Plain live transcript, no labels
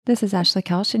This is Ashley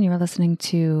Kelsch, and you are listening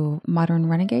to Modern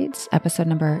Renegades, episode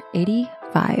number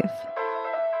 85.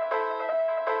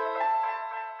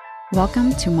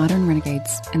 Welcome to Modern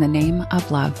Renegades in the Name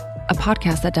of Love, a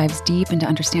podcast that dives deep into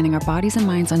understanding our bodies and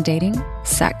minds on dating,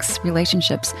 sex,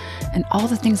 relationships, and all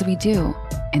the things that we do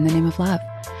in the name of love.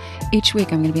 Each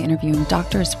week, I'm going to be interviewing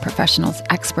doctors, professionals,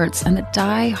 experts, and the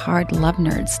die-hard love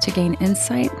nerds to gain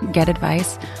insight, get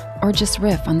advice, or just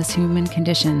riff on this human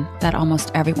condition that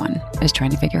almost everyone is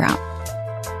trying to figure out.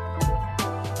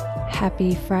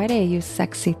 Happy Friday, you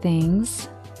sexy things.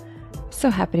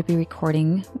 So happy to be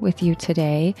recording with you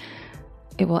today.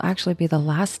 It will actually be the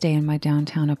last day in my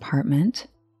downtown apartment.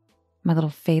 My little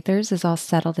Faithers is all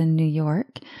settled in New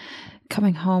York.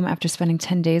 Coming home after spending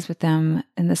 10 days with them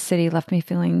in the city left me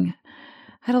feeling,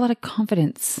 I had a lot of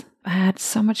confidence. I had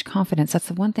so much confidence. That's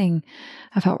the one thing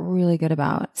I felt really good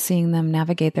about, seeing them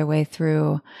navigate their way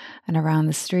through and around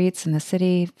the streets in the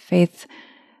city. Faith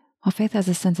has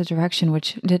a sense of direction,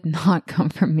 which did not come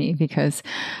from me, because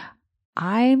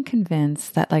I'm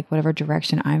convinced that whatever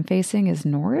direction I'm facing is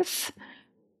north.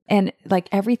 And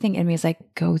everything in me is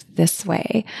go this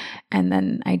way. And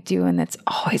then I do, and it's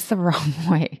always the wrong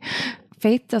way.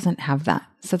 Faith doesn't have that.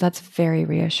 So that's very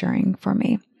reassuring for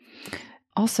me.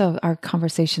 Also, our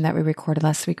conversation that we recorded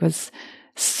last week was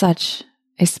such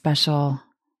a special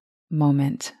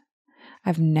moment.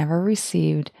 I've never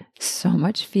received so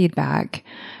much feedback.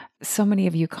 So many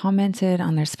of you commented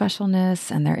on their specialness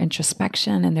and their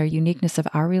introspection and their uniqueness of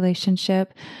our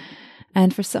relationship.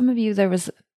 And for some of you, there was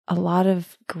a lot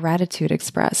of gratitude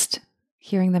expressed,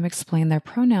 hearing them explain their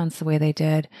pronouns the way they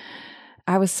did.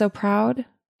 I was so proud,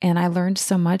 and I learned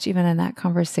so much even in that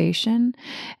conversation.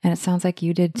 And it sounds like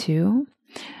you did too.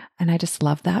 And I just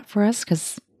love that for us,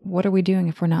 because what are we doing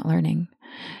if we're not learning?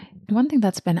 One thing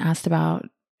that's been asked about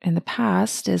in the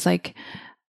past is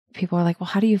people are well,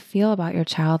 how do you feel about your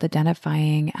child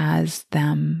identifying as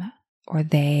them or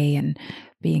they and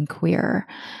being queer?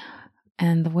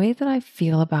 And the way that I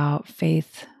feel about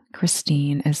Faith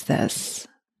Christine is this: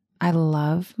 I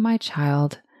love my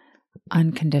child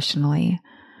unconditionally,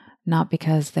 not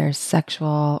because their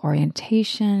sexual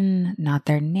orientation, not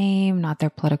their name, not their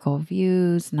political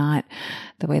views, not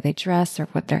the way they dress or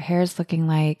what their hair is looking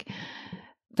like.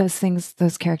 Those things,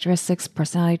 those characteristics,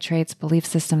 personality traits, belief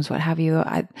systems, what have you,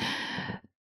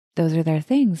 those are their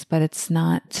things, but it's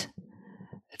not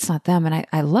them. And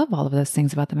I love all of those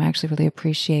things about them. I actually really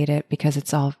appreciate it because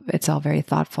it's all very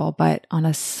thoughtful. But on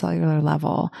a cellular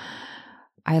level,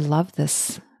 I love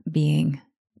this being,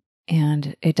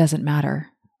 and it doesn't matter,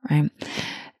 right?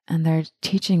 And they're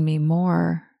teaching me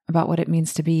more about what it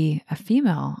means to be a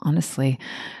female, honestly,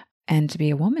 and to be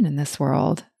a woman in this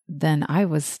world than I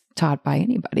was taught by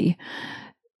anybody.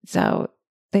 So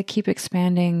they keep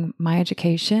expanding my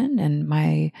education and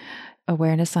my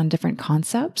awareness on different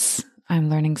concepts. I'm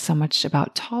learning so much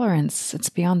about tolerance. It's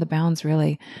beyond the bounds,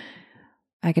 really.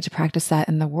 I get to practice that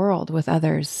in the world with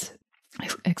others,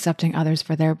 accepting others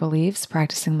for their beliefs,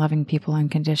 practicing loving people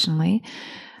unconditionally.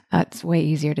 It's way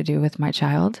easier to do with my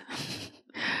child.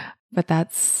 But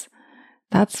that's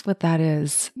what that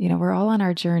is. We're all on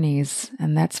our journeys,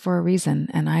 and that's for a reason.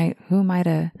 And who am I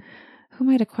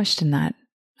to question that?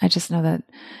 I just know that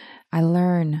I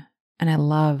learn and I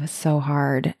love so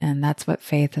hard, and that's what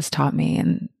Faith has taught me.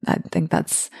 And I think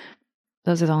those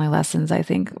are the only lessons I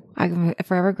think I'm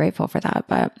forever grateful for that.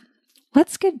 But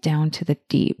let's get down to the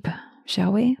deep,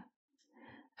 shall we?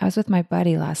 I was with my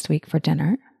buddy last week for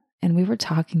dinner, and we were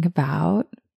talking about,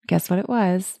 guess what it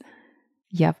was?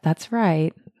 Yep, that's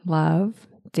right. Love,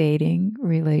 dating,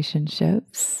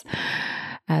 relationships,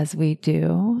 as we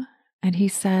do. And he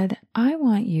said, I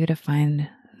want you to find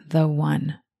the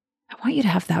one. I want you to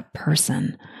have that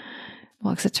person.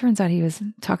 Well, because it turns out he was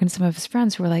talking to some of his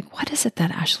friends who were like, what is it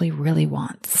that Ashley really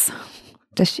wants?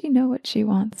 Does she know what she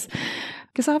wants?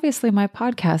 Because obviously my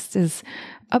podcast is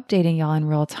updating y'all in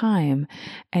real time,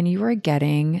 and you are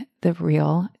getting the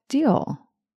real deal.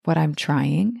 What I'm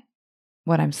trying,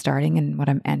 what I'm starting, and what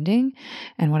I'm ending,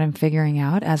 and what I'm figuring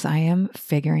out as I am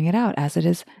figuring it out, as it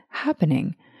is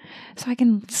happening. So I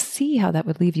can see how that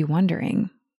would leave you wondering,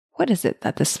 what is it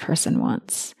that this person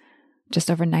wants? Just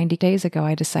over 90 days ago,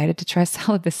 I decided to try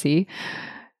celibacy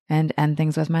and end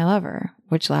things with my lover,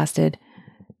 which lasted,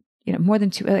 more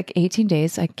than 18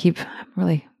 days. I'm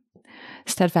really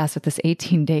steadfast with this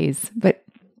 18 days. But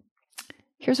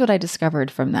here's what I discovered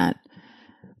from that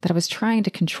I was trying to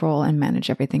control and manage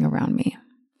everything around me.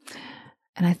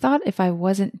 And I thought if I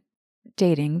wasn't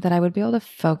dating, that I would be able to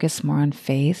focus more on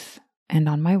Faith and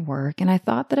on my work. And I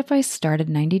thought that if I started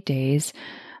 90 days,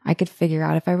 I could figure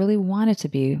out if I really wanted to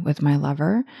be with my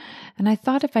lover. And I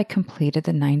thought if I completed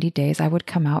the 90 days, I would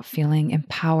come out feeling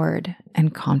empowered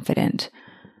and confident.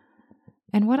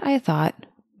 And what I thought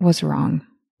was wrong.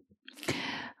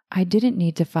 I didn't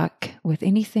need to fuck with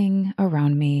anything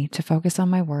around me to focus on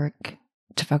my work,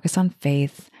 to focus on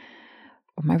faith,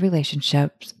 or my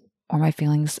relationships, or my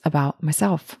feelings about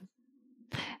myself.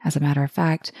 As a matter of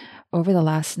fact, over the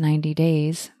last 90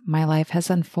 days, my life has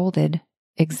unfolded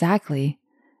exactly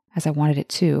as I wanted it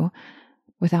to,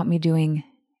 without me doing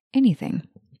anything.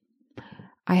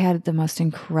 I had the most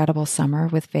incredible summer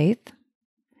with Faith.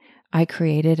 I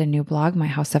created a new blog, My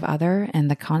House of Other, and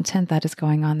the content that is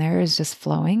going on there is just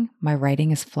flowing. My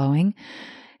writing is flowing,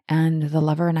 and the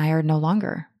lover and I are no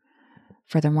longer.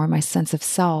 Furthermore, my sense of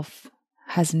self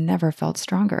has never felt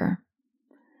stronger.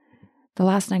 The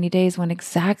last 90 days went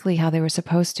exactly how they were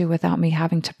supposed to without me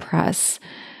having to press.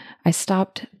 I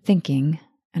stopped thinking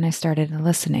and I started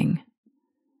listening.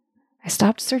 I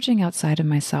stopped searching outside of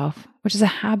myself, which is a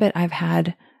habit I've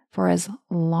had for as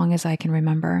long as I can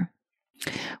remember.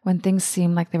 When things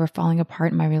seemed like they were falling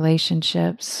apart in my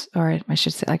relationships, or I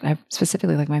should say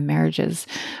specifically like my marriages,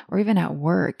 or even at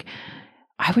work,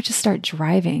 I would just start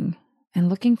driving and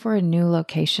looking for a new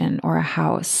location or a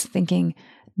house, thinking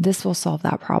this will solve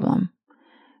that problem.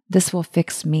 This will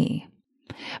fix me.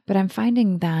 But I'm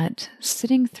finding that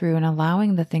sitting through and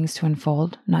allowing the things to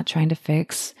unfold, not trying to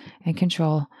fix and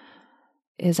control,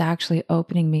 is actually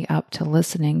opening me up to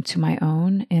listening to my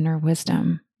own inner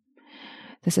wisdom.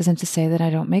 This isn't to say that I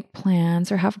don't make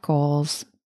plans or have goals,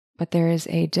 but there is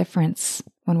a difference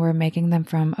when we're making them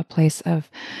from a place of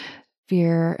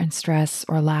fear and stress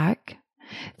or lack,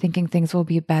 thinking things will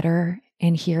be better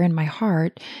in here in my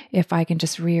heart if I can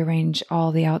just rearrange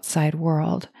all the outside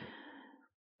world.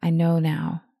 I know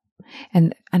now,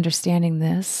 and understanding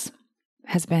this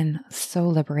has been so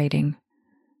liberating.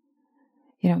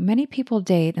 Many people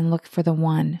date and look for the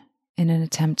one in an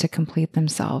attempt to complete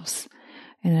themselves,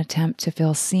 in an attempt to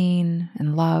feel seen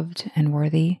and loved and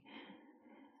worthy.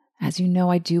 As you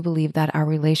know, I do believe that our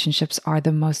relationships are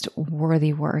the most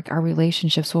worthy work. Our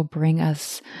relationships will bring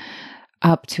us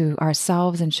up to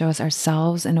ourselves and show us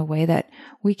ourselves in a way that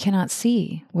we cannot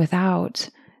see without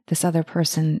this other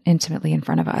person intimately in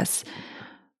front of us.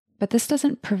 But this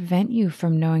doesn't prevent you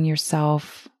from knowing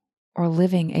yourself or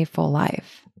living a full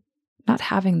life. Not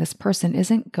having this person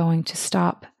isn't going to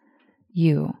stop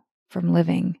you from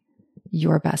living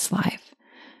your best life.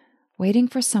 Waiting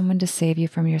for someone to save you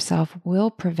from yourself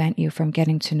will prevent you from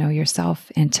getting to know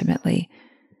yourself intimately.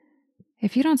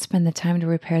 If you don't spend the time to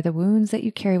repair the wounds that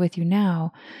you carry with you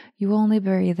now, you will only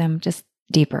bury them just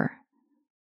deeper,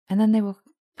 and then they will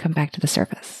come back to the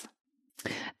surface.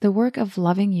 The work of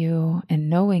loving you and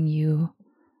knowing you,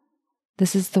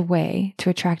 this is the way to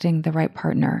attracting the right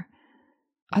partner.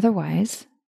 Otherwise,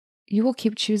 you will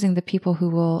keep choosing the people who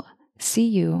will see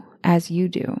you as you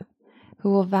do, who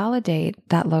will validate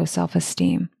that low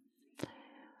self-esteem.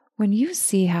 When you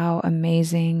see how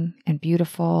amazing and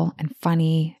beautiful and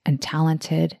funny and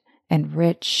talented and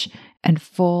rich and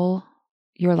full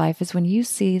your life is, when you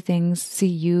see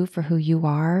you for who you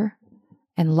are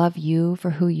and love you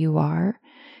for who you are,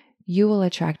 you will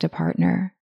attract a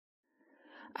partner.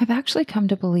 I've actually come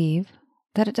to believe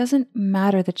that it doesn't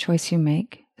matter the choice you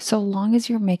make, so long as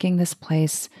you're making this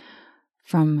place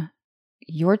from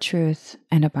your truth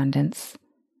and abundance.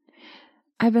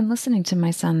 I've been listening to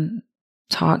my son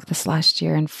talk this last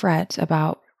year and fret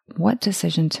about what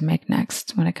decision to make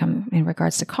next when it comes in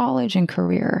regards to college and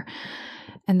career,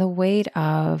 and the weight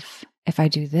of if I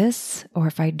do this or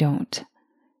if I don't.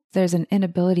 There's an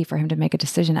inability for him to make a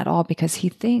decision at all because he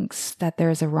thinks that there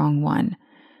is a wrong one.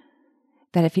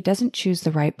 That if he doesn't choose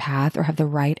the right path or have the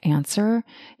right answer,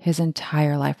 his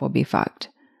entire life will be fucked.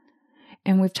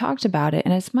 And we've talked about it.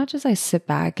 And as much as I sit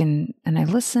back and I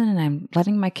listen and I'm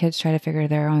letting my kids try to figure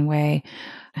their own way,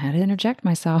 I had to interject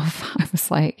myself. I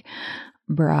was like,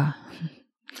 bruh,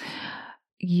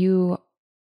 you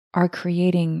are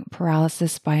creating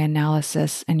paralysis by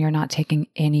analysis and you're not taking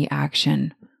any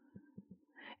action.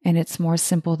 And it's more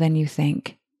simple than you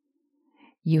think.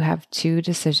 You have two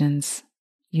decisions.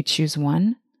 You choose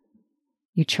one,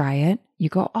 you try it, you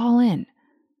go all in.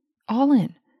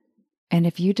 And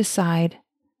if you decide,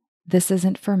 this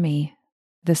isn't for me,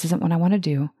 this isn't what I want to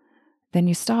do, then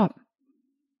you stop.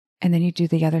 And then you do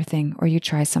the other thing, or you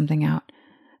try something out.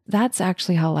 That's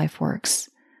actually how life works.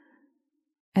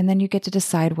 And then you get to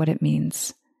decide what it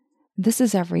means. This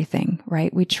is everything,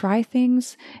 right? We try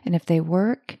things, and if they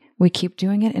work, we keep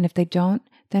doing it. And if they don't,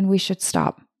 then we should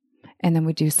stop. And then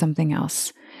we do something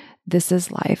else. This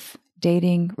is life.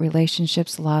 dating,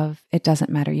 relationships, love, it doesn't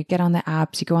matter. You get on the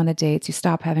apps, you go on the dates, you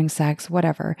stop having sex,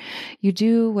 whatever. You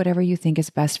do whatever you think is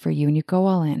best for you and you go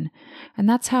all in. And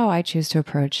that's how I choose to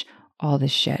approach all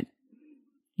this shit.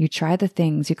 You try the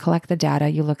things, you collect the data,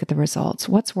 you look at the results.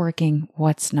 What's working,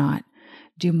 what's not.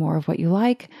 Do more of what you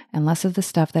like and less of the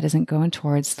stuff that isn't going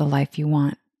towards the life you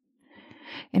want.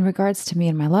 In regards to me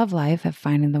and my love life of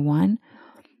finding the one,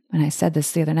 and I said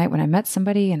this the other night when I met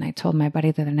somebody, and I told my buddy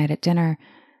the other night at dinner,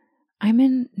 I'm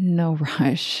in no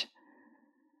rush.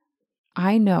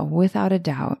 I know without a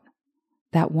doubt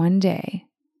that one day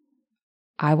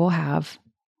I will have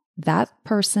that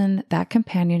person, that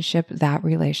companionship, that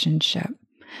relationship.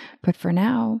 But for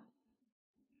now,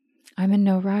 I'm in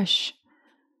no rush.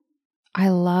 I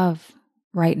love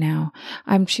right now.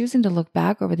 I'm choosing to look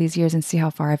back over these years and see how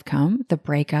far I've come, the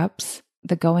breakups,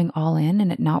 the going all in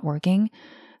and it not working,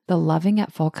 the loving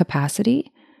at full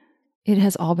capacity. It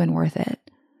has all been worth it.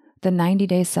 The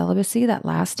 90-day celibacy that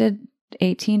lasted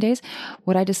 18 days,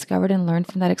 what I discovered and learned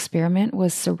from that experiment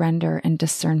was surrender and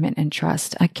discernment and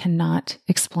trust. I cannot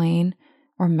explain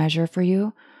or measure for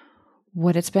you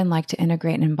what it's been like to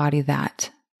integrate and embody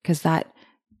that. Because that,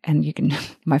 and you can,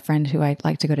 my friend who I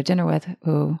like to go to dinner with,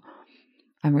 who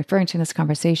I'm referring to in this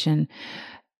conversation,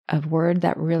 a word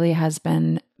that really has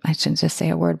been, I shouldn't just say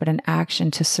a word, but an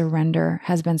action to surrender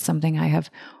has been something I have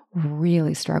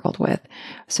really struggled with.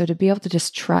 So to be able to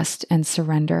just trust and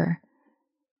surrender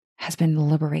has been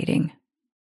liberating.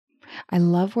 I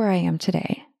love where I am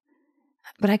today,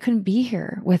 but I couldn't be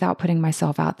here without putting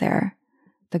myself out there.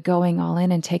 The going all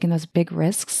in and taking those big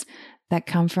risks that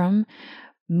come from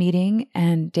meeting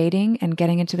and dating and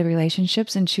getting into the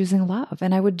relationships and choosing love.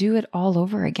 And I would do it all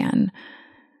over again.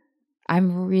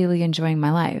 I'm really enjoying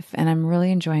my life and I'm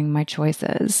really enjoying my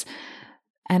choices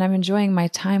and I'm enjoying my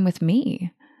time with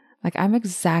me. Like I'm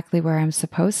exactly where I'm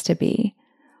supposed to be.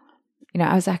 You know,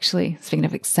 I was actually, speaking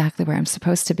of exactly where I'm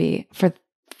supposed to be, for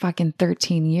fucking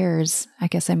 13 years. I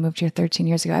guess I moved here 13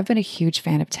 years ago. I've been a huge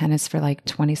fan of tennis for like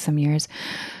 20 some years.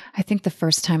 I think the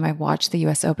first time I watched the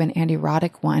US Open, Andy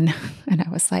Roddick won. And I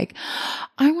was like,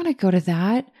 I want to go to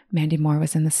that. Mandy Moore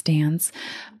was in the stands.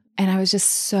 And I was just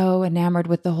so enamored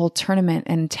with the whole tournament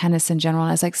and tennis in general. And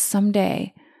I was like,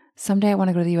 someday I want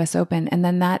to go to the US Open. And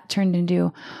then that turned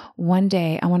into one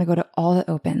day I want to go to all the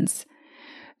Opens.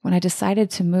 When I decided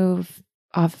to move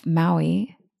off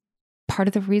Maui, part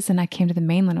of the reason I came to the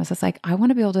mainland was I was like, I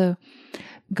want to be able to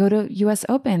go to US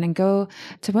Open and go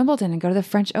to Wimbledon and go to the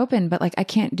French Open, but like I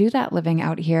can't do that living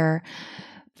out here.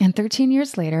 And 13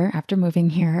 years later, after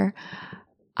moving here,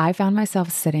 I found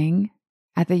myself sitting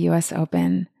at the US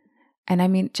Open. And I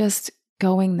mean, just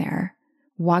going there,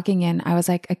 walking in, I was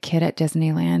like a kid at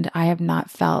Disneyland. I have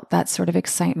not felt that sort of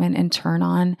excitement and turn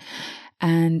on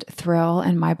and thrill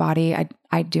in my body.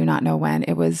 I do not know when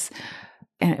it was.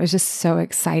 And it was just so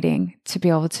exciting to be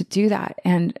able to do that.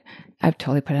 And I've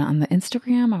totally put it on the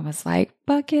Instagram. I was like,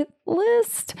 bucket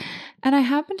list. And I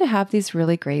happened to have these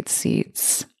really great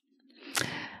seats.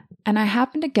 And I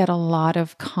happened to get a lot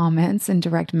of comments and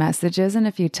direct messages and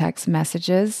a few text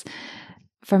messages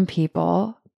from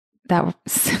people that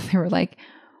they were like,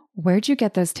 where'd you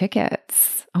get those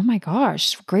tickets? Oh my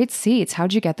gosh, great seats.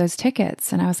 How'd you get those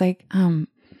tickets? And I was like,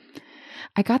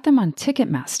 I got them on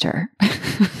Ticketmaster.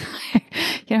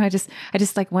 You know, I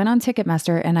just like went on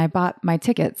Ticketmaster and I bought my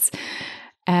tickets.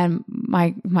 And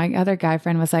my other guy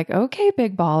friend was like, okay,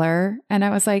 big baller. And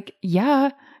I was like,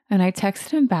 yeah. And I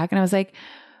texted him back and I was like,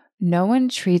 no one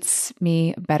treats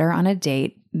me better on a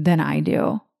date than I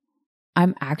do.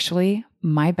 I'm actually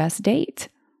my best date.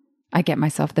 I get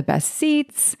myself the best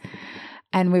seats.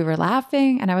 And we were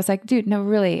laughing. And I was like, dude, no,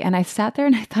 really. And I sat there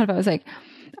and I thought about it. I was like,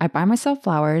 I buy myself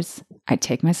flowers. I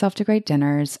take myself to great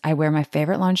dinners. I wear my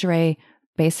favorite lingerie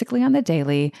basically on the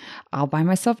daily. I'll buy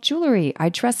myself jewelry. I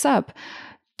dress up.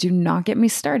 Do not get me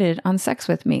started on sex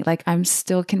with me. Like I'm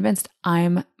still convinced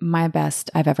I'm my best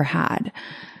I've ever had.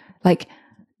 Like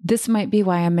this might be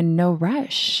why I'm in no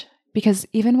rush, because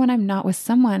even when I'm not with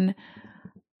someone,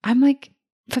 I'm like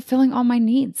fulfilling all my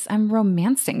needs. I'm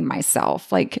romancing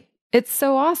myself. Like it's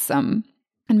so awesome.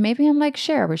 And maybe I'm like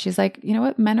Cher, where she's like, you know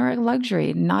what? Men are a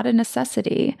luxury, not a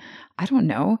necessity. I don't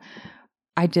know.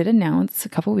 I did announce a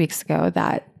couple weeks ago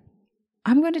that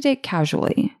I'm going to date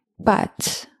casually,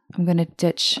 but I'm going to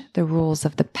ditch the rules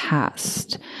of the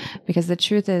past, because the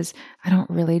truth is I don't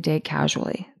really date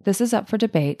casually. This is up for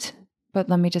debate, but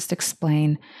let me just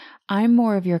explain. I'm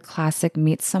more of your classic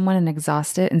meet someone and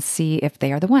exhaust it and see if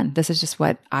they are the one. This is just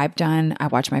what I've done. I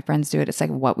watch my friends do it. It's like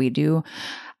what we do.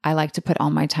 I like to put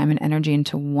all my time and energy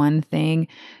into one thing,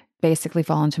 basically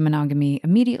fall into monogamy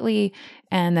immediately,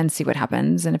 and then see what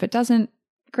happens. And if it doesn't,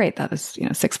 Great. That was,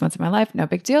 6 months of my life. No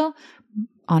big deal.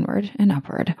 Onward and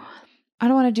upward. I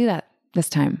don't want to do that this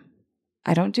time.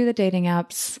 I don't do the dating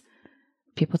apps.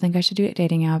 People think I should do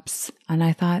dating apps. And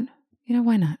I thought,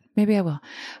 why not? Maybe I will.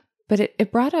 But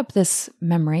it brought up this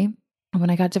memory when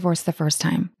I got divorced the first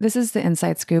time. This is the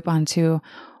inside scoop onto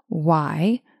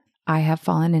why I have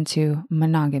fallen into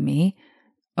monogamy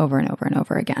over and over and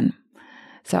over again.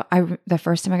 So the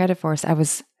first time I got divorced, I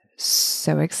was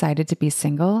so excited to be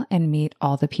single and meet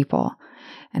all the people.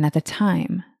 And at the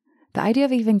time, the idea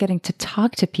of even getting to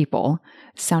talk to people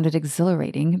sounded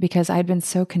exhilarating because I'd been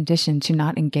so conditioned to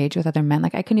not engage with other men.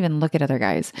 Like I couldn't even look at other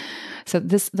guys. So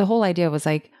the whole idea was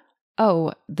like,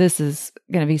 oh, this is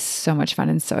going to be so much fun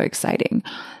and so exciting.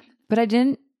 But I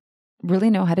didn't really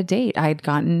know how to date.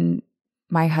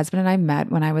 My husband and I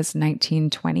met when I was 19,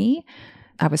 20.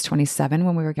 I was 27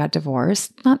 when we got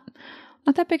divorced. Not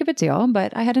that big of a deal,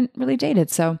 but I hadn't really dated.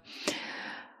 So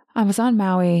I was on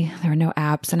Maui. There were no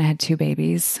apps and I had 2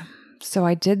 babies. So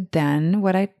I did then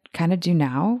what I kind of do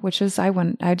now, which is I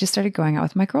just started going out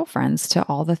with my girlfriends to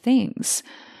all the things.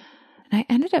 And I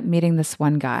ended up meeting this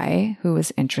one guy who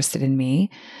was interested in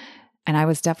me. And I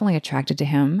was definitely attracted to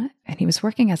him. And he was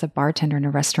working as a bartender in a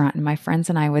restaurant. And my friends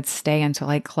and I would stay until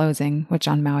like closing, which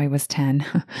on Maui was 10.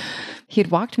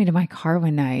 He'd walked me to my car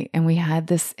one night and we had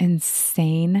this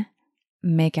insane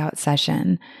makeout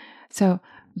session. So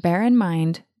bear in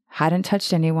mind, hadn't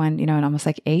touched anyone, in almost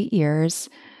like 8 years.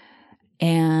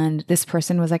 And this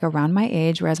person was like around my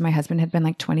age, whereas my husband had been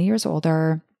like 20 years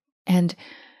older. And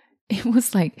it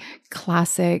was like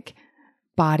classic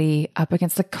body up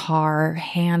against the car,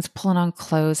 hands pulling on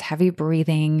clothes, heavy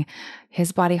breathing,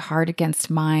 his body hard against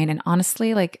mine. And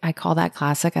honestly, like I call that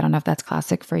classic. I don't know if that's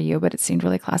classic for you, but it seemed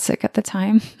really classic at the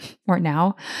time or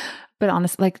now. But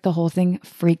honestly, like the whole thing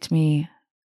freaked me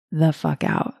the fuck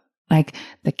out. Like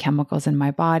the chemicals in my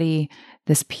body,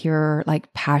 this pure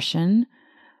like passion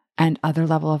and other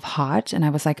level of hot. And I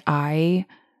was like, I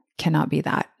cannot be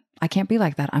that. I can't be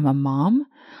like that. I'm a mom.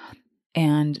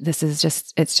 And it's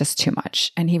just too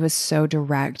much. And he was so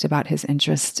direct about his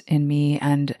interest in me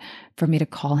and for me to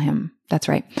call him. That's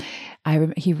right.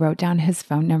 He wrote down his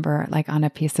phone number like on a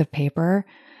piece of paper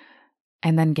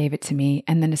and then gave it to me.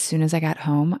 And then as soon as I got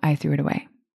home, I threw it away.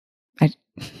 I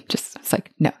just was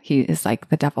like, no, he is like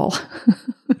the devil.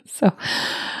 So,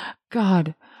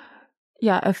 God.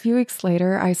 Yeah, a few weeks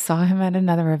later, I saw him at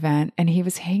another event and he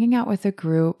was hanging out with a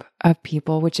group of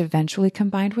people, which eventually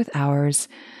combined with ours.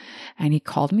 And he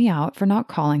called me out for not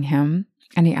calling him.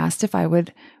 And he asked if I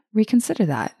would reconsider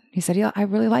that. He said, yeah, I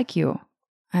really like you.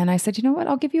 And I said, you know what?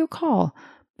 I'll give you a call.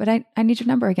 But I need your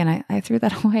number again. I threw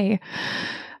that away.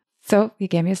 So he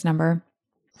gave me his number.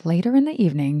 Later in the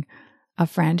evening, a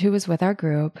friend who was with our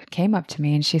group came up to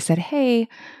me and she said, hey,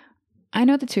 I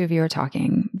know the 2 of you are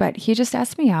talking, but he just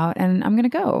asked me out and I'm going to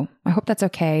go. I hope that's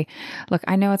okay. Look,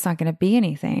 I know it's not going to be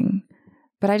anything,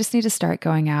 but I just need to start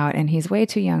going out and he's way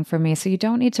too young for me. So you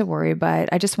don't need to worry, but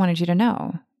I just wanted you to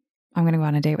know I'm going to go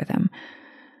on a date with him.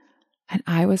 And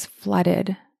I was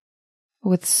flooded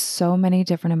with so many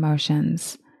different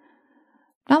emotions.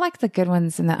 Not like the good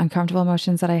ones and the uncomfortable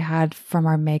emotions that I had from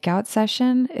our makeout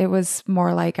session. It was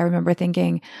more like, I remember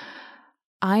thinking,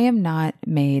 I am not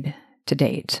made to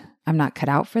date. I'm not cut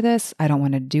out for this. I don't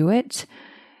want to do it.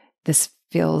 This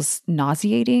feels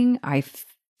nauseating. I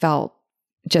felt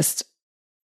just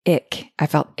ick. I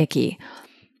felt icky.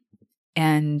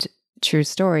 And true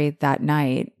story, that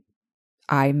night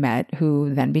I met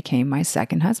who then became my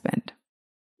second husband.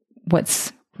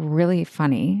 What's really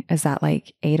funny is that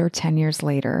like 8 or 10 years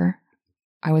later,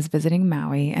 I was visiting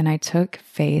Maui and I took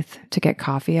Faith to get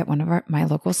coffee at one of my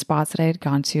local spots that I had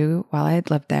gone to while I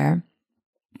had lived there.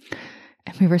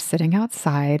 And we were sitting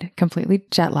outside, completely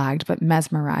jet lagged, but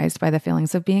mesmerized by the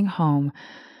feelings of being home.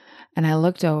 And I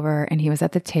looked over and he was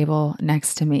at the table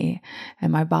next to me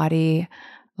and my body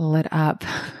lit up.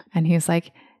 And he was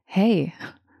like, hey,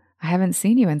 I haven't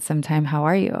seen you in some time. How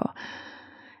are you?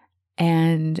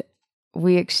 And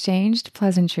we exchanged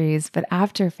pleasantries. But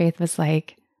after, Faith was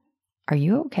like, are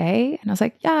you okay? And I was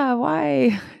like, yeah,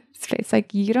 why? Faith's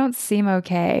like, you don't seem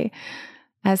okay.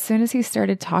 As soon as he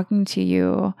started talking to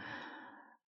you,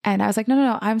 and I was like,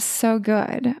 no, I'm so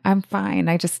good. I'm fine.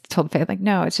 I just told Faith, like,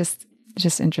 no, it's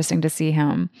just interesting to see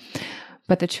him.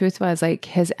 But the truth was like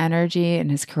his energy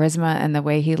and his charisma and the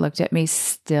way he looked at me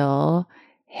still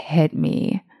hit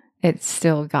me. It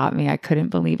still got me. I couldn't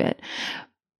believe it.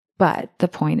 But the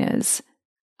point is,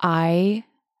 I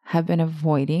have been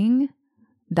avoiding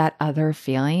that other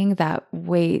feeling that,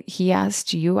 wait, he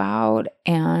asked you out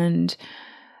and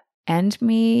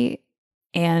me,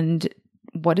 and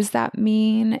what does that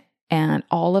mean? And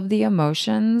all of the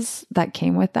emotions that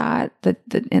came with that, the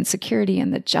insecurity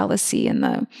and the jealousy and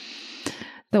the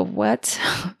what,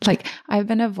 like I've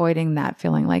been avoiding that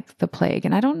feeling like the plague.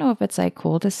 And I don't know if it's like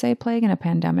cool to say plague in a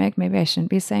pandemic. Maybe I shouldn't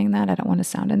be saying that. I don't want to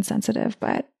sound insensitive,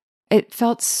 but it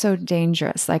felt so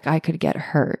dangerous. Like I could get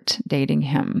hurt dating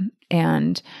him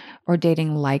or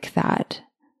dating like that.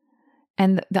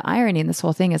 And the irony in this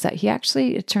whole thing is that he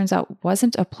actually, it turns out,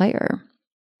 wasn't a player.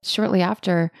 Shortly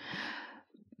after,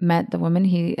 met the woman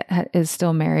he is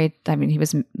still married. I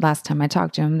mean, last time I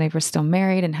talked to him, they were still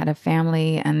married and had a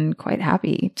family and quite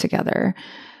happy together.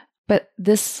 But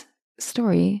this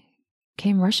story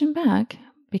came rushing back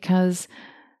because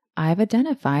I've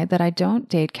identified that I don't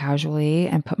date casually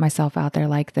and put myself out there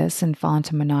like this and fall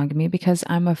into monogamy because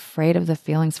I'm afraid of the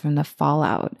feelings from the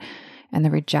fallout and the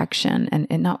rejection and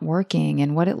it not working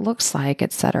and what it looks like,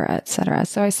 et cetera, et cetera.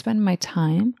 So I spend my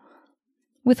time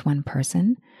with one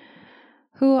person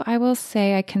who I will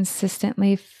say I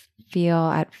consistently feel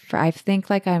I think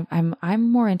like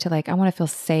I'm more into like, I want to feel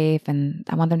safe and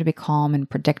I want them to be calm and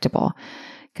predictable.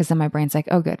 Cause then my brain's like,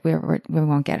 oh good, we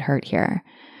won't get hurt here,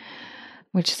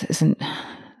 which it's not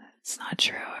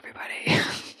true, everybody.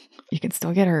 You can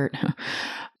still get hurt.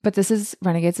 But this is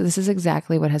Renegades. This is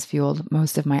exactly what has fueled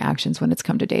most of my actions when it's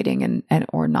come to dating and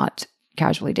or not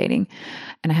casually dating.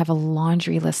 And I have a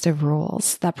laundry list of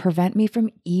rules that prevent me from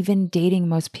even dating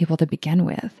most people to begin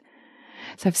with.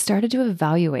 So I've started to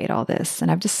evaluate all this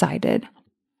and I've decided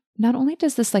not only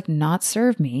does this like not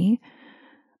serve me,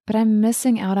 but I'm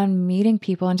missing out on meeting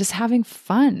people and just having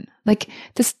fun. Like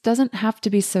this doesn't have to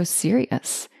be so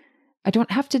serious. I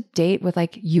don't have to date with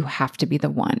like, you have to be the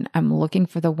one. I'm looking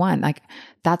for the one. Like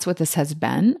that's what this has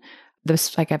been.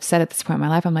 This, like I've said at this point in my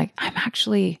life, I'm like,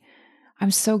 I'm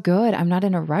so good. I'm not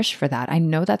in a rush for that. I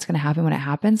know that's going to happen when it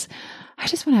happens. I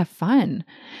just want to have fun.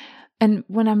 And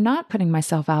when I'm not putting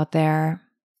myself out there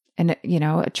and,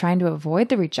 trying to avoid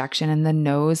the rejection and the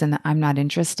no's and the I'm not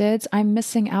interested, I'm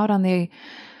missing out on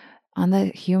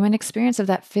the human experience of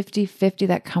that 50-50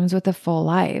 that comes with a full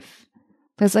life.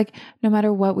 Because like, no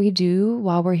matter what we do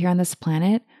while we're here on this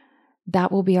planet,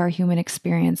 that will be our human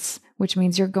experience, which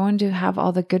means you're going to have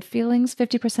all the good feelings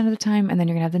 50% of the time, and then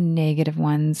you're going to have the negative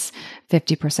ones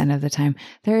 50% of the time.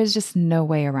 There is just no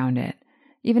way around it.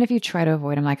 Even if you try to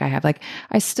avoid them like I have, like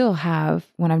I still have,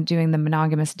 when I'm doing the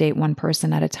monogamous date one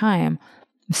person at a time,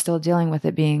 I'm still dealing with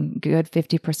it being good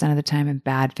 50% of the time and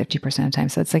bad 50% of the time.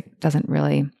 So it's like,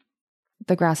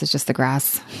 the grass is just the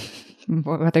grass,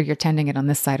 whether you're tending it on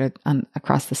this side or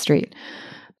across the street.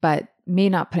 But me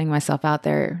not putting myself out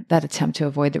there, that attempt to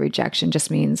avoid the rejection just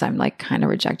means I'm like kind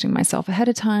of rejecting myself ahead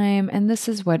of time. And this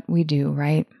is what we do,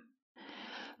 right?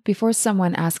 Before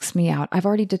someone asks me out, I've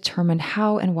already determined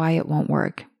how and why it won't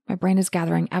work. My brain is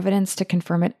gathering evidence to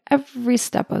confirm it every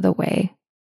step of the way.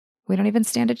 We don't even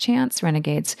stand a chance,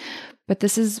 renegades. But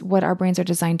this is what our brains are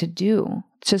designed to do.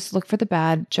 Just look for the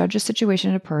bad, judge a situation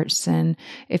and a person.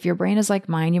 If your brain is like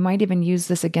mine, you might even use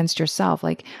this against yourself.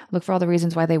 Like look for all the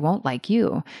reasons why they won't like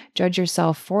you. Judge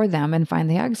yourself for them and find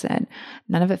the exit.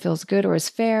 None of it feels good or is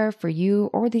fair for you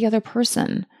or the other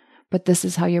person. But this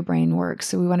is how your brain works.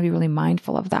 So we want to be really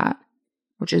mindful of that,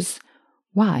 which is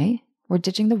why we're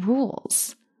ditching the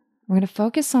rules. We're going to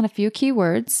focus on a few key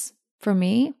words. For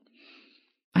me,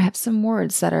 I have some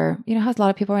words that are, how a lot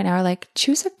of people right now are like,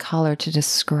 choose a color to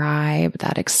describe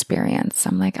that experience.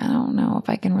 I'm like, I don't know if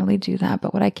I can really do that.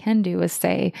 But what I can do is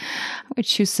say, I would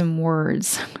choose some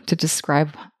words to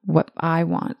describe what I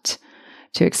want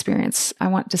to experience. I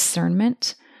want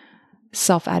discernment,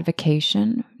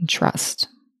 self-advocation, and trust,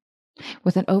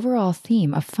 with an overall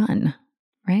theme of fun,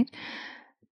 right?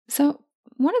 So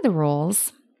one of the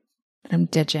rules that I'm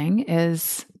ditching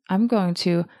is I'm going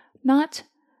to not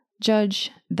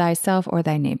judge thyself or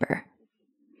thy neighbor.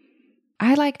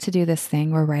 I like to do this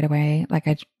thing where right away, like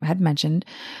I had mentioned,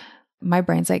 my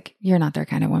brain's like, you're not their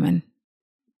kind of woman.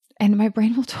 And my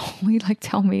brain will totally like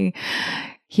tell me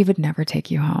he would never take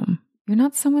you home. You're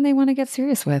not someone they want to get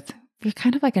serious with. You're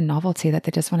kind of like a novelty that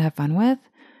they just want to have fun with.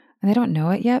 And they don't know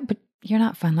it yet, but you're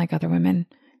not fun like other women.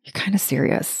 You're kind of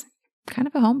serious, kind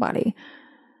of a homebody.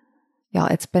 Y'all,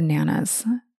 it's bananas.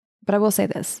 But I will say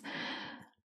this.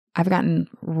 I've gotten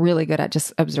really good at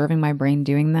just observing my brain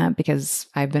doing that because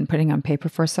I've been putting on paper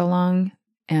for so long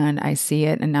and I see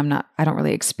it and I don't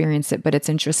really experience it, but it's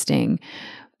interesting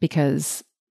because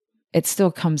it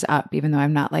still comes up even though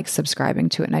I'm not like subscribing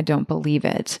to it and I don't believe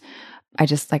it. I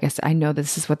just, like I said, I know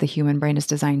this is what the human brain is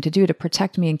designed to do to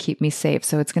protect me and keep me safe.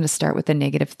 So it's going to start with the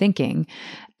negative thinking.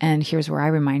 And here's where I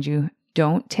remind you,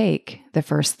 don't take the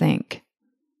first think.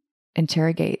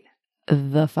 Interrogate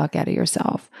the fuck out of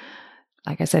yourself.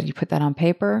 Like I said, you put that on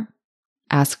paper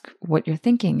Ask what you're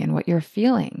thinking and what you're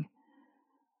feeling.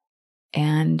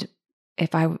 And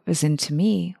if I was into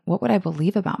me, what would I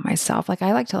believe about myself? Like,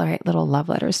 I like to write little love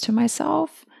letters to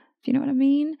myself, if you know what I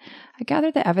mean. I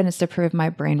gather the evidence to prove my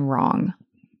brain wrong,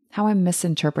 how I'm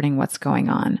misinterpreting what's going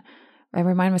on. I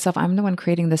remind myself I'm the one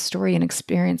creating this story and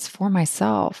experience for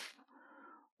myself.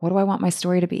 What do I want my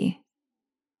story to be?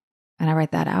 And I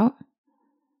write that out.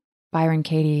 Byron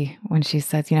Katie, when she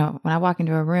says, when I walk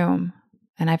into a room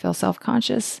and I feel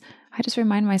self-conscious, I just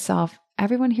remind myself,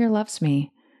 everyone here loves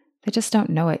me. They just don't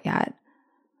know it yet.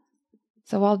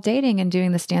 So while dating and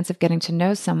doing this dance of getting to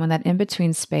know someone, that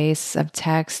in-between space of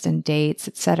text and dates,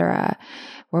 etc.,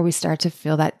 where we start to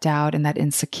feel that doubt and that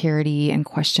insecurity and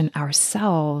question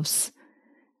ourselves.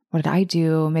 What did I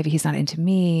do? Maybe he's not into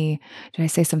me. Did I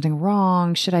say something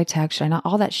wrong? Should I text? Should I not?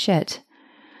 All that shit.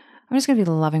 I'm just going to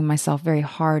be loving myself very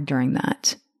hard during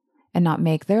that and not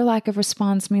make their lack of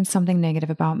response mean something negative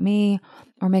about me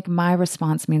or make my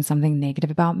response mean something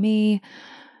negative about me.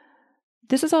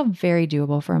 This is all very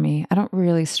doable for me. I don't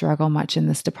really struggle much in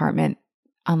this department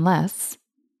unless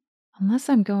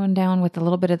I'm going down with a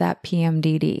little bit of that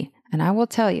PMDD. And I will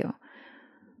tell you,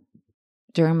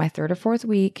 during my 3rd or 4th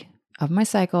week of my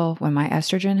cycle, when my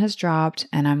estrogen has dropped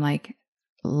and I'm like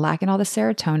lacking all the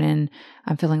serotonin,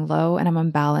 I'm feeling low and I'm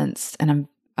unbalanced and I'm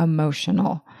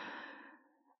emotional.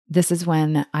 This is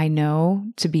when I know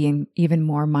to be even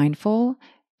more mindful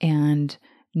and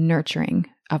nurturing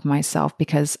of myself,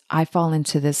 because I fall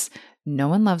into this, no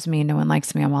one loves me, no one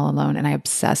likes me, I'm all alone. And I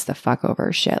obsess the fuck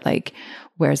over shit. Like,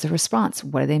 where's the response?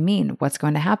 What do they mean? What's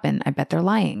going to happen? I bet they're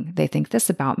lying. They think this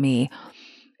about me.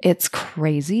 It's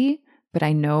crazy, but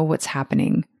I know what's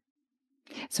happening.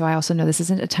 So I also know this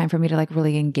isn't a time for me to like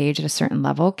really engage at a certain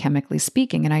level, chemically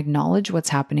speaking. And I acknowledge what's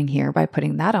happening here by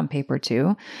putting that on paper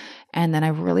too. And then I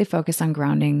really focus on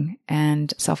grounding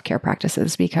and self-care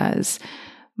practices, because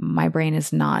my brain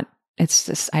is not,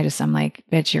 I'm like,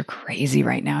 bitch, you're crazy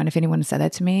right now. And if anyone said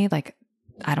that to me, like,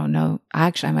 I don't know.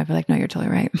 Actually, I might be like, no, you're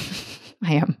totally right.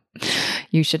 I am.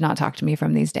 You should not talk to me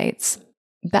from these dates.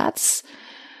 That's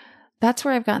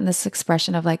where I've gotten this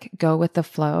expression of like, go with the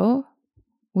flow.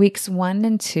 Weeks 1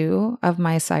 and 2 of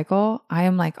my cycle, I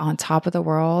am like on top of the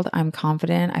world. I'm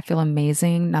confident. I feel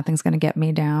amazing. Nothing's going to get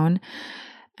me down.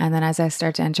 And then as I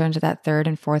start to enter into that 3rd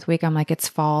and 4th week, I'm like, it's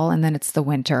fall. And then it's the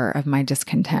winter of my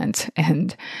discontent.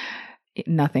 And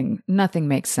nothing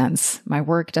makes sense. My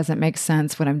work doesn't make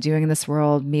sense. What I'm doing in this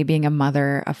world, me being a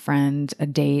mother, a friend, a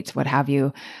date, what have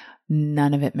you,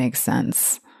 none of it makes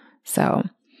sense. So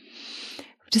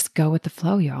just go with the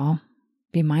flow, y'all.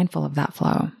 Be mindful of that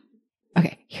flow.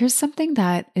 Okay, here's something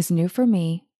that is new for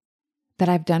me that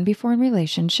I've done before in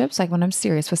relationships, like when I'm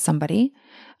serious with somebody.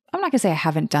 I'm not going to say I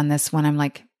haven't done this when I'm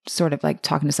like sort of like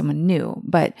talking to someone new,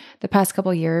 but the past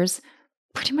couple of years,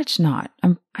 pretty much not.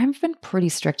 I've been pretty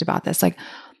strict about this, like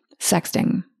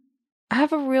sexting. I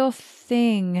have a real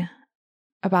thing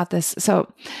about this.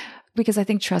 So, because I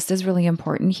think trust is really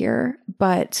important here,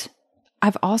 but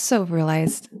I've also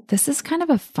realized this is kind of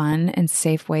a fun and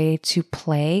safe way to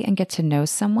play and get to know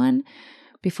someone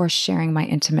before sharing my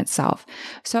intimate self.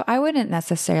 So I wouldn't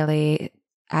necessarily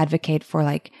advocate for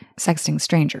like sexting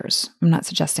strangers. I'm not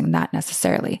suggesting that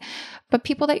necessarily, but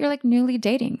people that you're like newly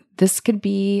dating. This could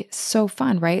be so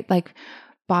fun, right? Like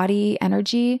body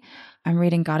energy. I'm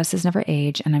reading Goddesses Never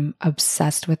Age and I'm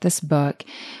obsessed with this book,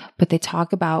 but they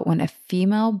talk about when a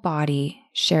female body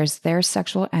shares their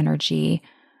sexual energy,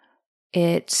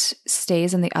 it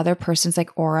stays in the other person's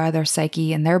like aura, their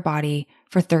psyche, and their body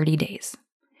for 30 days.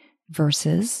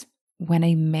 Versus when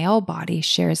a male body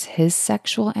shares his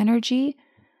sexual energy,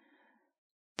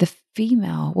 the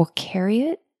female will carry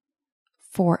it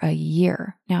for a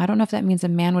year. Now, I don't know if that means a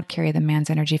man would carry the man's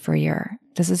energy for a year.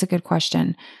 This is a good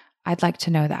question. I'd like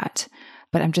to know that.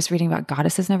 But I'm just reading about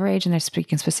Goddesses Never Age, and they're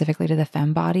speaking specifically to the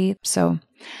femme body. So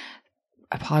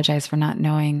I apologize for not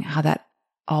knowing how that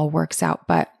all works out.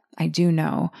 But I do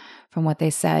know from what they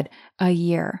said, a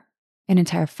year, an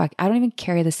entire I don't even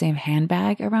carry the same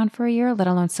handbag around for a year, let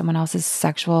alone someone else's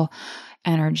sexual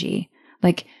energy.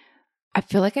 Like, I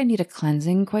feel like I need a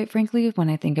cleansing, quite frankly, when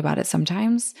I think about it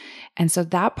sometimes. And so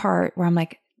that part where I'm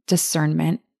like,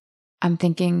 discernment, I'm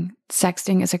thinking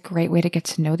sexting is a great way to get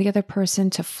to know the other person,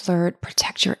 to flirt,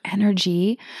 protect your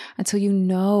energy until you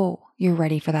know you're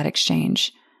ready for that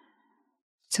exchange.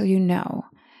 Till you know.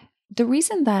 The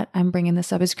reason that I'm bringing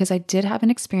this up is because I did have an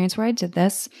experience where I did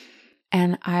this.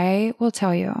 And I will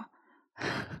tell you,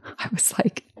 I was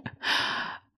like,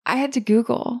 I had to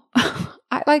Google.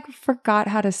 I like forgot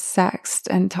how to sext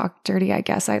and talk dirty, I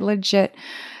guess. I legit,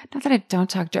 not that I don't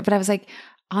talk dirty, but I was like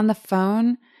on the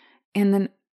phone and then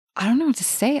I don't know what to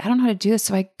say. I don't know how to do this.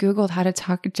 So I Googled how to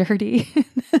talk dirty.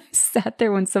 I sat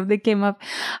there when something came up.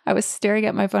 I was staring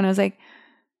at my phone. I was like,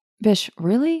 Bish,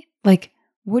 really? Like,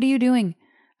 what are you doing?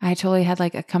 I totally had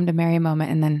like a come to Mary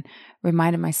moment and then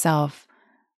reminded myself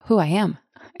who I am.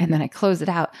 And then I closed it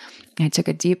out and I took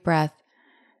a deep breath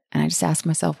and I just asked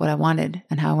myself what I wanted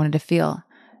and how I wanted to feel.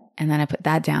 And then I put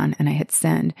that down and I hit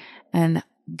send. And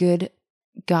good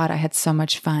God, I had so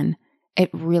much fun. It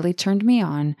really turned me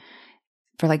on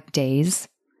for like days.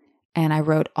 And I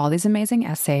wrote all these amazing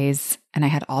essays and I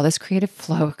had all this creative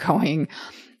flow going.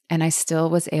 And I still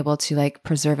was able to like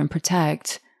preserve and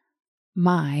protect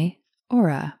my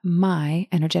aura, my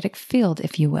energetic field,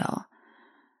 if you will.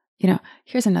 You know,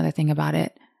 here's another thing about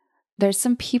it. There's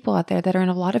some people out there that are in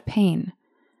a lot of pain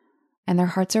and their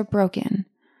hearts are broken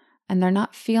and they're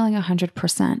not feeling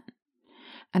 100%.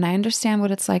 And I understand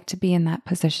what it's like to be in that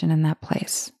position, in that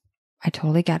place. I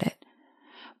totally get it.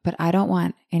 But I don't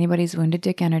want anybody's wounded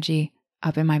dick energy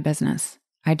up in my business.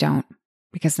 I don't,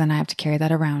 because then I have to carry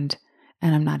that around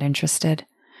and I'm not interested.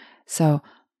 So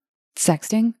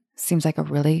sexting seems like a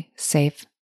really safe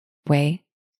way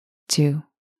to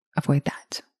avoid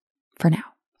that for now.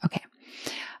 Okay.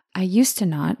 I used to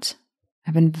not.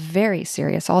 I've been very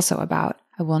serious also about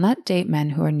I will not date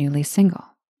men who are newly single.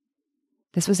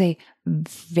 This was a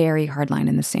very hard line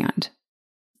in the sand.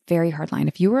 Very hard line.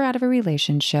 If you were out of a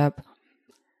relationship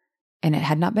and it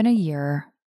had not been a year,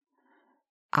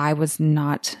 I was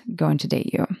not going to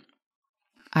date you.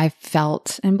 I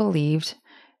felt and believed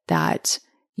that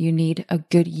you need a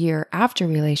good year after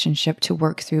relationship to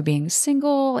work through being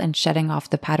single and shedding off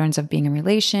the patterns of being in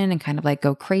relation and kind of like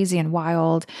go crazy and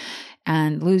wild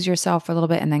and lose yourself for a little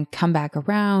bit and then come back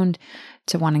around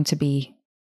to wanting to be,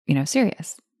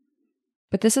 serious.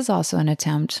 But this is also an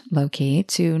attempt, low-key,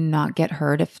 to not get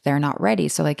hurt if they're not ready.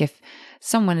 So like if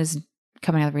someone is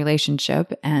coming out of a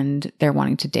relationship and they're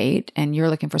wanting to date and you're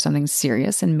looking for something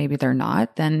serious and maybe they're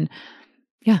not, then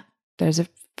yeah, there's a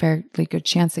fairly good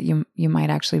chance that you might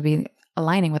actually be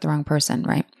aligning with the wrong person,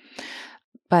 right?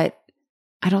 But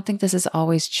I don't think this is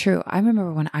always true. I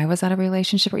remember when I was out of a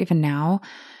relationship, or even now,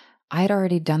 I had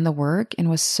already done the work and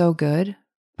was so good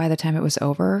by the time it was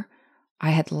over. I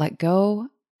had let go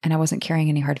and I wasn't carrying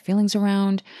any hard feelings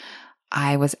around.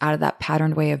 I was out of that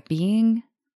patterned way of being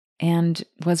and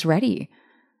was ready.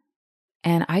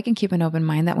 And I can keep an open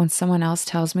mind that when someone else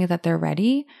tells me that they're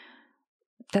ready,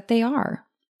 that they are.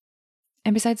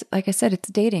 And besides, like I said, it's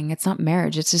dating. It's not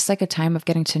marriage. It's just like a time of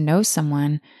getting to know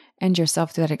someone and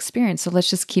yourself through that experience. So let's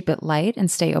just keep it light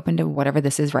and stay open to whatever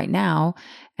this is right now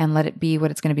and let it be what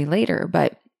it's going to be later.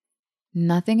 But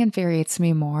nothing infuriates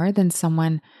me more than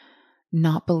someone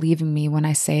not believing me when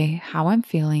I say how I'm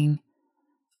feeling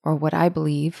or what I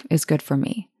believe is good for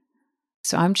me.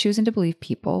 So I'm choosing to believe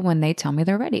people when they tell me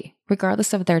they're ready,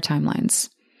 regardless of their timelines.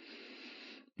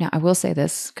 Now, I will say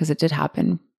this because it did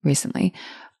happen recently.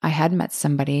 I had met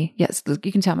somebody. Yes,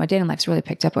 you can tell my dating life's really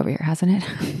picked up over here, hasn't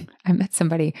it? I met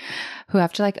somebody who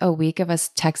after like a week of us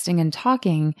texting and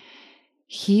talking,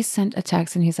 he sent a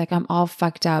text and he's like, I'm all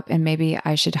fucked up and maybe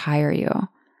I should hire you.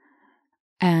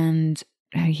 And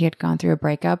he had gone through a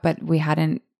breakup, but we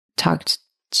hadn't talked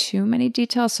too many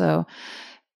details. So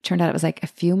it turned out it was like a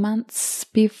few months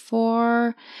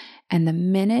before. And the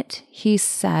minute he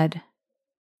said,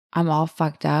 I'm all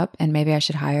fucked up and maybe I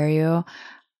should hire you,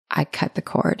 I cut the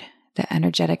cord, the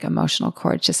energetic, emotional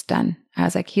cord, just done. I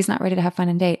was like, he's not ready to have fun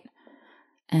and date.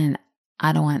 And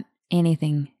I don't want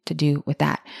anything to do with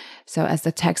that. So as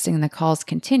the texting and the calls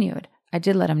continued, I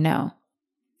did let him know.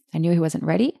 I knew he wasn't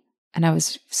ready. And I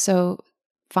was so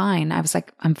fine. I was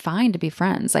like, I'm fine to be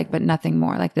friends, like, but nothing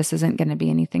more. Like, this isn't going to be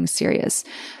anything serious.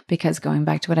 Because going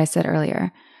back to what I said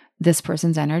earlier, this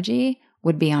person's energy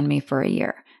would be on me for a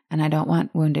year. And I don't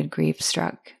want wounded,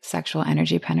 grief-struck sexual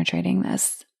energy penetrating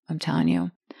this. I'm telling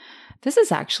you. This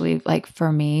is actually like for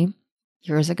me,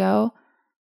 years ago,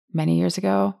 many years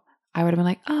ago, I would have been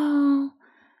like, oh,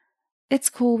 it's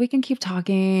cool. We can keep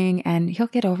talking and he'll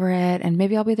get over it. And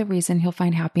maybe I'll be the reason he'll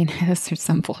find happiness or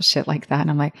some bullshit like that. And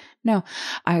I'm like, no,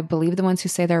 I believe the ones who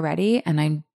say they're ready. And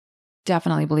I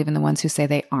definitely believe in the ones who say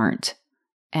they aren't.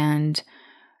 And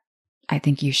I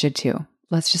think you should too.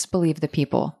 Let's just believe the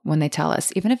people when they tell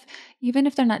us, even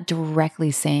if they're not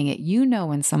directly saying it,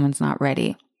 when someone's not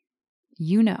ready,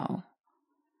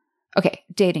 Okay.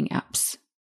 Dating apps.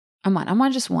 I'm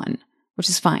on just one, which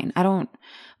is fine. I'm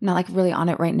not like really on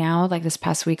it right now. Like this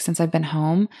past week since I've been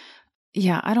home.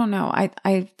 Yeah. I don't know.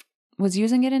 I was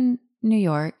using it in New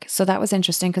York. So that was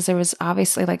interesting because there was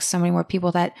obviously like so many more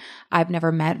people that I've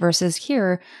never met versus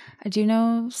here. I do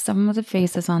know some of the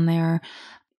faces on there.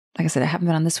 Like I said, I haven't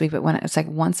been on this week, but when it's like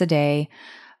once a day,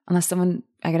 unless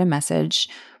I get a message.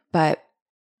 But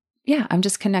yeah, I'm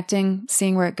just connecting,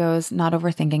 seeing where it goes, not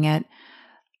overthinking it.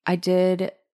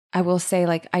 I will say,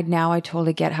 like, I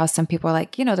totally get how some people are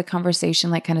like, the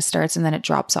conversation like kind of starts and then it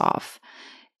drops off.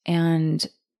 And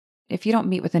if you don't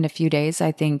meet within a few days,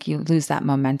 I think you lose that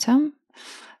momentum.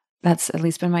 That's at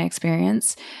least been my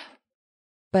experience.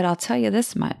 But I'll tell you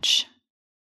this much.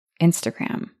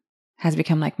 Instagram has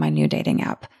become like my new dating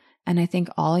app. And I think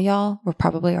all of y'all were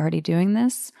probably already doing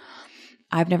this.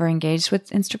 I've never engaged with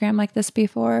Instagram like this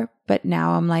before, but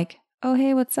now I'm like, oh,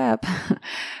 hey, what's up?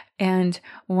 And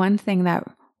one thing that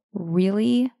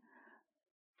really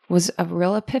was a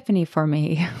real epiphany for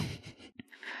me,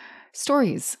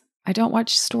 stories. I don't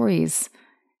watch stories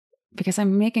because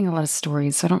I'm making a lot of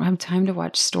stories, so I don't have time to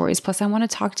watch stories. Plus, I want to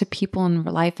talk to people in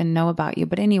life and know about you.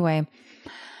 But anyway,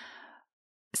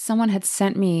 someone had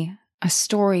sent me a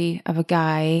story of a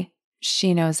guy.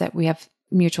 She knows that we have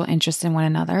mutual interest in one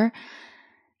another.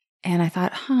 And I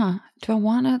thought, do I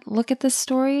want to look at this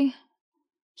story?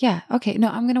 Yeah, okay, no,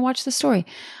 I'm going to watch the story.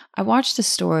 I watched the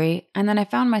story, and then I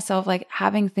found myself like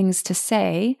having things to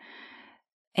say.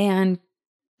 And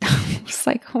I was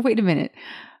like, oh, wait a minute.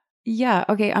 Yeah,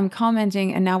 okay, I'm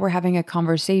commenting, and now we're having a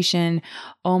conversation.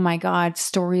 Oh my God,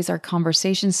 stories are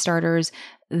conversation starters.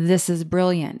 This is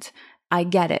brilliant. I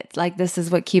get it. Like, this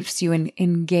is what keeps you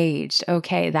engaged.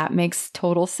 Okay, that makes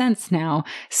total sense now.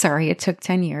 Sorry, it took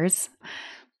 10 years,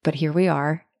 but here we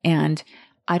are. And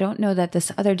I don't know that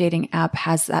this other dating app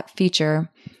has that feature,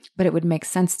 but it would make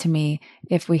sense to me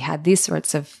if we had these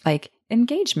sorts of like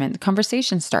engagement,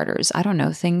 conversation starters. I don't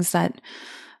know, things that,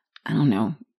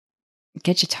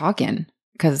 get you talking.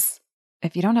 Because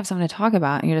if you don't have something to talk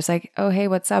about and you're just like, oh, hey,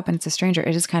 what's up? And it's a stranger,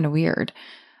 it is kind of weird.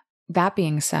 That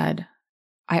being said,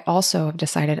 I also have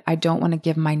decided I don't want to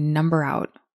give my number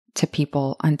out to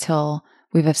people until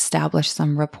we've established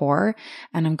some rapport,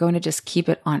 and I'm going to just keep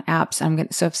it on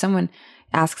apps. So if someone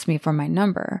asks me for my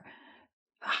number,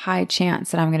 high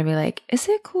chance that I'm going to be like, is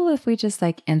it cool if we just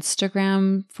like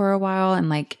Instagram for a while and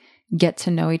like get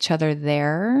to know each other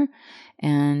there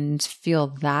and feel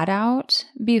that out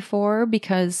before?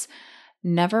 Because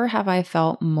never have I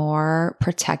felt more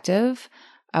protective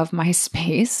of my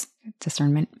space,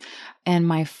 discernment, and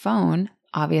my phone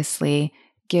obviously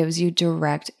gives you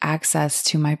direct access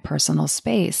to my personal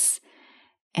space.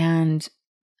 And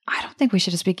I don't think we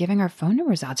should just be giving our phone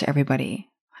numbers out to everybody.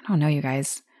 I don't know, you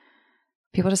guys.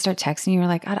 People just start texting you. You're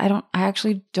like, I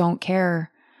actually don't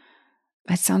care.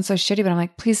 It sounds so shitty, but I'm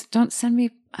like, please don't send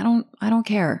me. I don't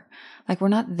care. Like, we're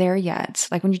not there yet.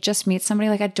 Like, when you just meet somebody,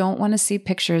 like, I don't want to see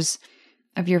pictures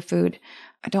of your food.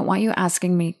 I don't want you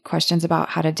asking me questions about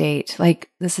how to date. Like,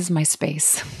 this is my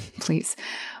space, please.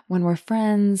 When we're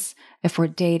friends, if we're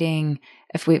dating,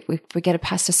 if we get it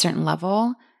past a certain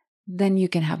level, then you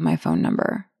can have my phone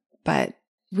number. But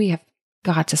we have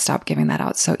got to stop giving that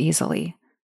out so easily.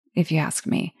 If you ask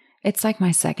me, it's like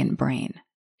my second brain.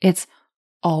 It's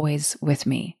always with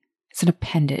me. It's an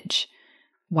appendage.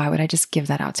 Why would I just give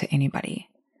that out to anybody?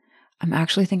 I'm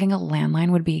actually thinking a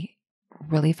landline would be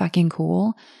really fucking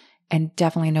cool, and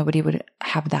definitely nobody would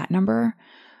have that number,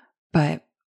 but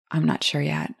I'm not sure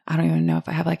yet. I don't even know if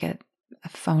I have like a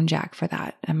phone jack for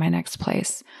that in my next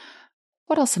place.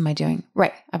 What else am I doing?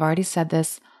 Right. I've already said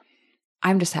this.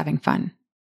 I'm just having fun.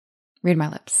 Read my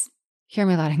lips. Hear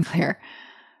me loud and clear.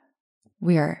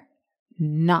 We are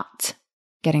not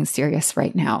getting serious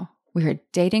right now. We are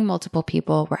dating multiple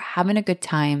people. We're having a good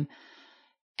time.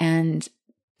 And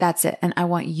that's it. And I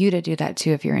want you to do that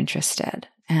too if you're interested.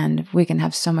 And we can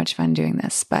have so much fun doing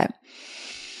this. But,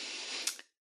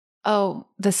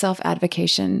 the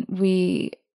self-advocation.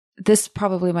 This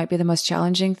probably might be the most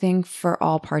challenging thing for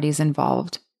all parties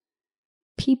involved.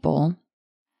 People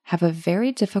have a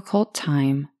very difficult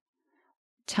time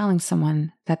telling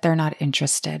someone that they're not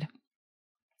interested,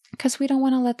 because we don't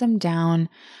want to let them down.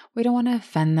 We don't want to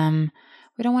offend them.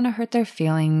 We don't want to hurt their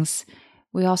feelings.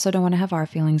 We also don't want to have our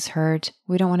feelings hurt.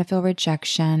 We don't want to feel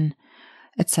rejection,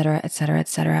 etc., etc.,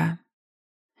 etc.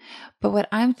 But what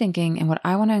I'm thinking and what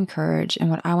I want to encourage and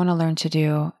what I want to learn to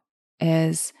do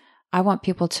is I want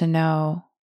people to know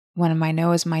when my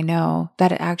no is my no,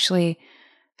 that it actually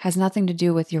has nothing to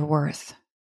do with your worth.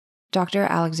 Dr.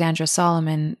 Alexandra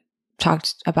Solomon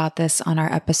talked about this on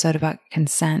our episode about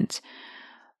consent.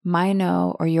 My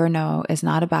no or your no is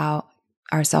not about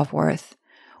our self-worth.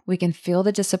 We can feel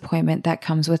the disappointment that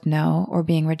comes with no or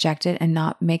being rejected and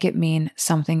not make it mean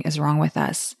something is wrong with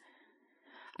us.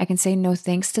 I can say no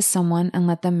thanks to someone and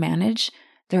let them manage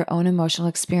their own emotional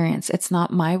experience. It's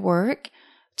not my work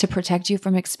to protect you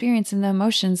from experiencing the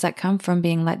emotions that come from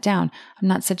being let down. I'm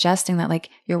not suggesting that like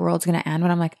your world's going to end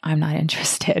when I'm like, I'm not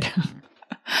interested.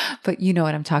 But you know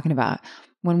what I'm talking about.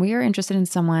 When we are interested in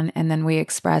someone and then we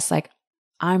express like,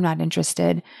 I'm not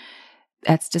interested,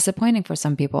 that's disappointing for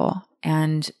some people.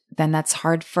 And then that's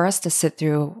hard for us to sit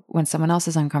through when someone else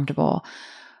is uncomfortable.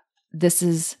 This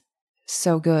is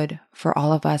so good for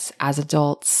all of us as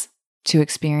adults to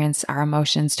experience our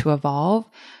emotions, to evolve,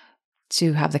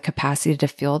 to have the capacity to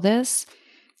feel this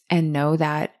and know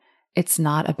that it's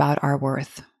not about our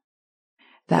worth.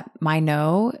 That my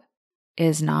no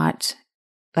is not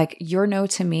like your no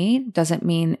to me doesn't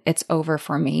mean it's over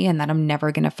for me and that I'm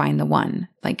never going to find the one.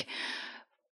 Like,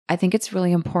 I think it's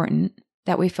really important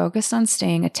that we focus on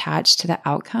staying attached to the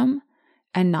outcome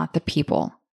and not the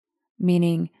people.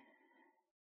 Meaning,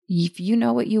 if you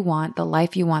know what you want, the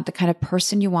life you want, the kind of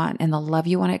person you want, and the love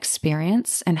you want to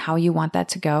experience and how you want that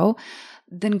to go,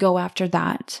 then go after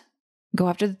that. Go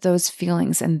after those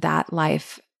feelings and that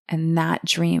life and that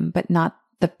dream, but not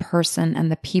the person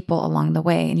and the people along the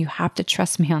way. And you have to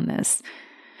trust me on this.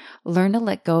 Learn to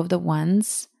let go of the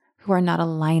ones who are not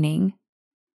aligning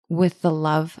with the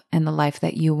love and the life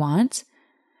that you want.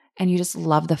 And you just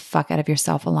love the fuck out of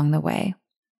yourself along the way.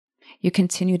 You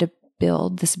continue to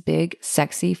build this big,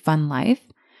 sexy, fun life.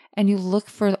 And you look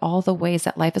for all the ways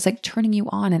that life is like turning you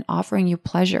on and offering you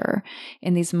pleasure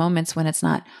in these moments when it's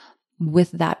not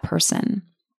with that person,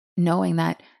 knowing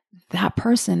that that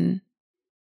person,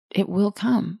 it will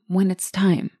come when it's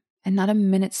time and not a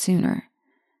minute sooner.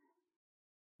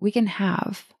 We can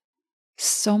have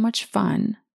so much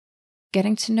fun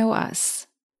getting to know us,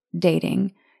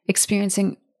 dating,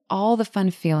 experiencing all the fun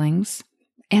feelings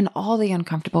and all the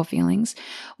uncomfortable feelings.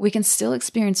 We can still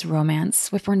experience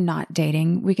romance if we're not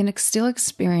dating. We can still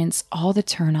experience all the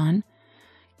turn on,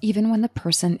 even when the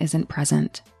person isn't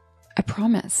present. I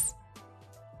promise.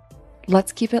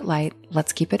 Let's keep it light.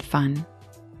 Let's keep it fun.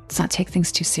 Let's not take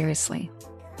things too seriously.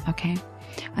 Okay?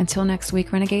 Until next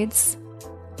week, Renegades,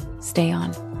 stay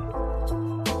on.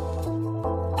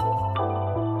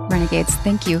 Renegades,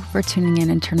 thank you for tuning in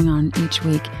and turning on each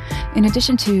week. In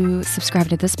addition to subscribe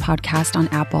to this podcast on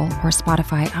Apple or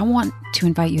Spotify, I want to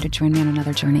invite you to join me on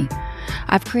another journey.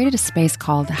 I've created a space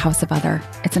called House of Other.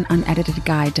 It's an unedited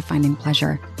guide to finding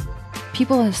pleasure.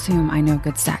 People assume I know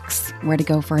good sex, where to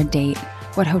go for a date,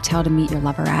 what hotel to meet your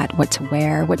lover at, what to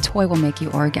wear, what toy will make you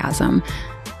orgasm.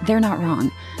 They're not wrong.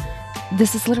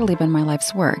 This has literally been my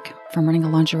life's work, from running a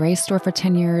lingerie store for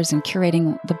 10 years and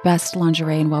curating the best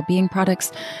lingerie and well-being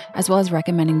products, as well as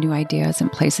recommending new ideas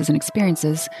and places and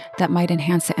experiences that might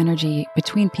enhance the energy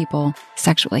between people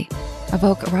sexually,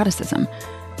 evoke eroticism,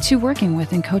 to working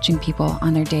with and coaching people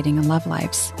on their dating and love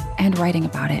lives, and writing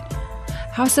about it.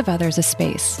 House of Other is a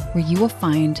space where you will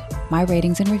find my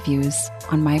ratings and reviews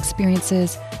on my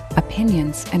experiences,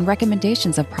 opinions, and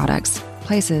recommendations of products,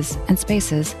 places, and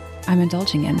spaces I'm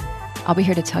indulging in. I'll be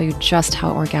here to tell you just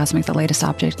how orgasmic the latest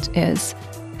object is,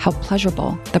 how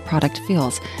pleasurable the product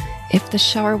feels, if the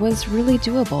shower was really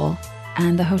doable,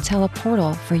 and the hotel a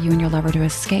portal for you and your lover to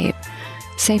escape.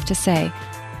 Safe to say,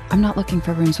 I'm not looking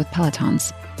for rooms with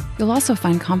Pelotons. You'll also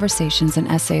find conversations and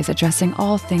essays addressing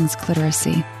all things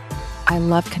clitoracy. I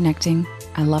love connecting.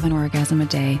 I love an orgasm a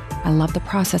day. I love the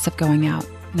process of going out.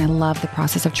 And I love the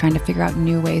process of trying to figure out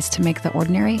new ways to make the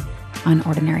ordinary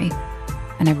unordinary.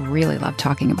 And I really love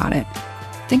talking about it.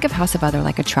 Think of House of Other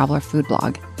like a traveler food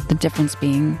blog. The difference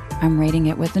being I'm rating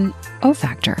it with an O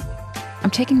factor.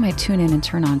 I'm taking my tune in and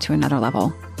turn on to another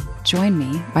level. Join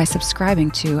me by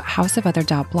subscribing to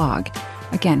houseofother.blog.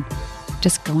 Again,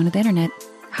 just go into the internet,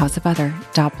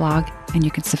 houseofother.blog, and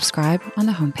you can subscribe on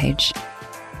the homepage.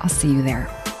 I'll see you there.